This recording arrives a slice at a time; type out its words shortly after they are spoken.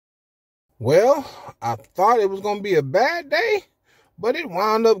Well, I thought it was going to be a bad day, but it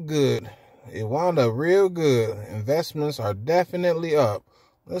wound up good. It wound up real good. Investments are definitely up.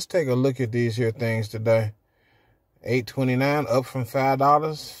 Let's take a look at these here things today. $8.29 up from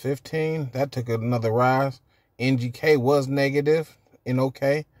 $5. 15. That took another rise. NGK was negative in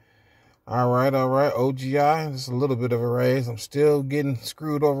OK. All right. OGI, just a little bit of a raise. I'm still getting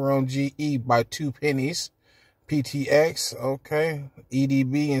screwed over on GE by 2 pennies. PTX, okay.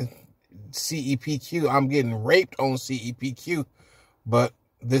 EDB and CEPQ, I'm getting raped on CEPQ. But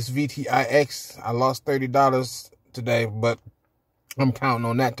this VTIX, I lost $30 today, but I'm counting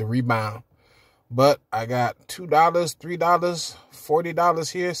on that to rebound. But I got $2, $3,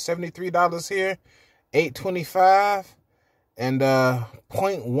 $40 here, $73 here, $8.25, and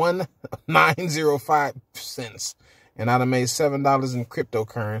 0.1905 cents. And I done made $7 in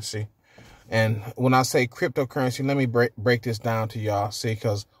cryptocurrency. And when I say cryptocurrency, let me break this down to y'all. See,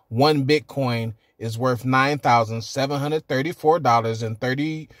 because one Bitcoin is worth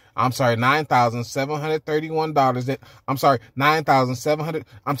 $9,731.30. I'm sorry, $9,731. I'm sorry, 9,700.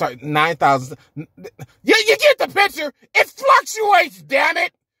 I'm sorry, 9,000. You get the picture. It fluctuates, damn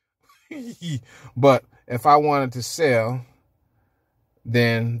it. But if I wanted to sell,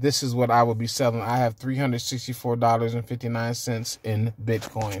 then this is what I would be selling. I have $364.59 in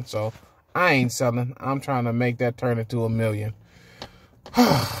Bitcoin. So I ain't selling. I'm trying to make that turn into $1 million.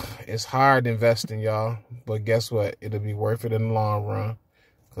 It's hard investing, y'all. But guess what? It'll be worth it in the long run.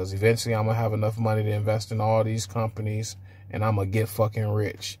 Because eventually I'm going to have enough money to invest in all these companies. And I'm going to get fucking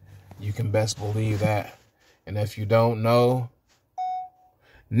rich. You can best believe that. And if you don't know,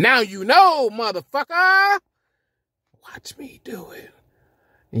 now you know, motherfucker. Watch me do it.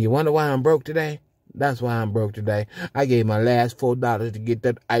 And you wonder why I'm broke today? That's why I'm broke today. I gave my last $4 to get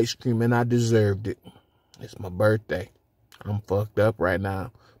that ice cream, and I deserved it. It's my birthday. I'm fucked up right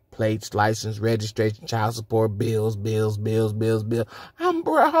now. Plates, license, registration, child support, bills. I'm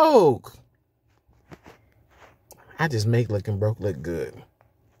broke. I just make looking broke look good.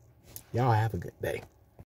 Y'all have a good day.